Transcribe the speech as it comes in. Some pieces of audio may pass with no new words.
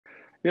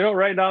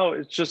Right now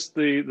it's just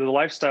the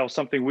lifestyle,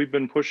 something we've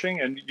been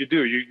pushing, and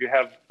you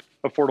have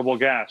affordable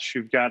gas.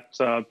 You've got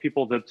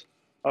people that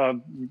uh,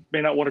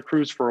 may not want to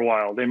cruise for a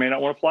while. They may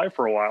not want to fly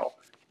for a while,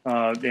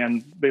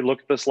 and they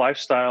look at this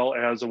lifestyle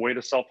as a way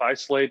to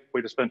self-isolate,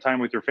 way to spend time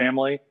with your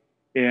family.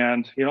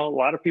 And a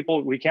lot of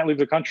people, we can't leave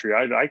the country.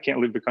 I can't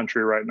leave the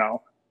country right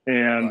now,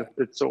 and Right.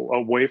 it's a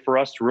way for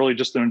us to really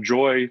just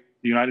enjoy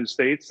the United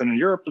States. And in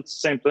Europe, it's the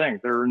same thing.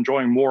 They're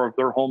enjoying more of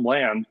their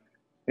homeland,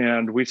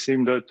 and we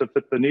seem to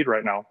fit the need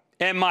right now.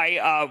 And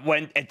my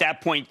when at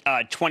that point,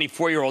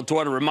 24-year-old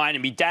daughter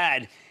reminded me,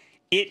 Dad,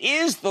 it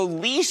is the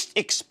least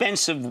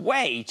expensive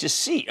way to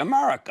see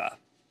America.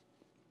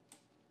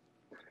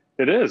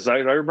 It is. I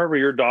remember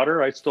your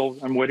daughter.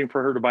 I'm waiting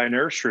for her to buy an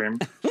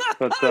Airstream.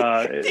 But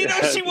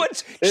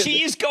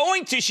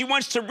she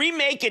wants to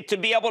remake it to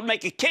be able to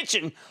make a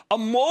kitchen, a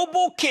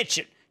mobile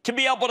kitchen, to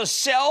be able to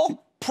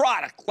sell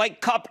product like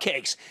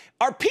cupcakes.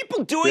 Are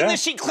people doing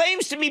this? She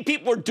claims to me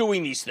people are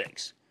doing these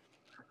things.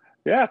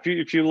 Yeah,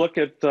 if you look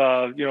at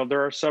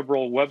there are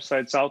several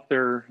websites out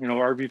there,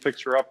 RV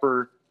Fixer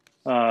Upper,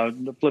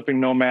 Flipping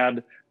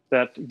Nomad,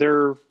 that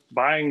they're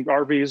buying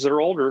RVs that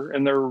are older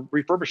and they're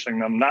refurbishing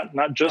them,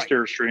 not just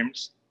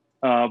Airstreams,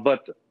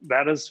 but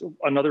that is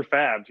another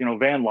fad,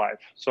 van life.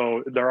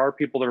 So there are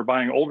people that are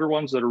buying older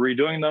ones that are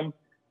redoing them,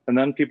 and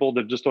then people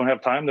that just don't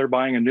have time, they're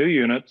buying a new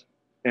unit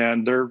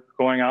and they're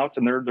going out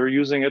and they're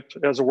using it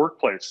as a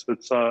workplace.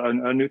 It's a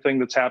new thing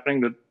that's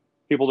happening, that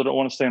people that don't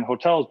want to stay in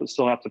hotels but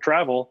still have to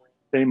travel,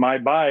 they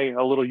might buy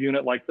a little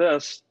unit like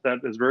this that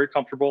is very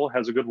comfortable,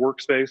 has a good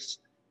workspace,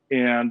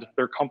 and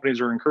their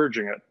companies are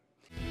encouraging it.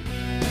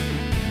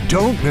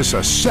 Don't miss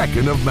a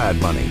second of Mad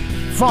Money.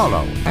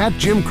 Follow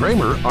 @Jim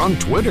Cramer on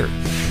Twitter.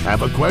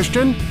 Have a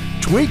question?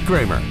 Tweet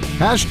Cramer.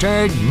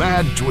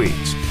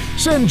 #MadTweets.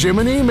 Send Jim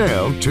an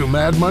email to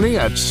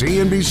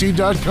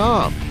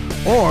madmoney@cnbc.com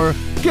or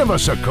give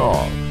us a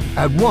call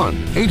at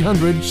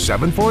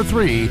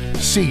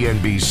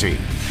 1-800-743-CNBC.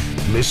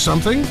 Miss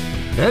something?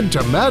 Head to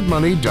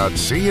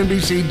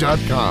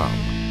madmoney.cnbc.com.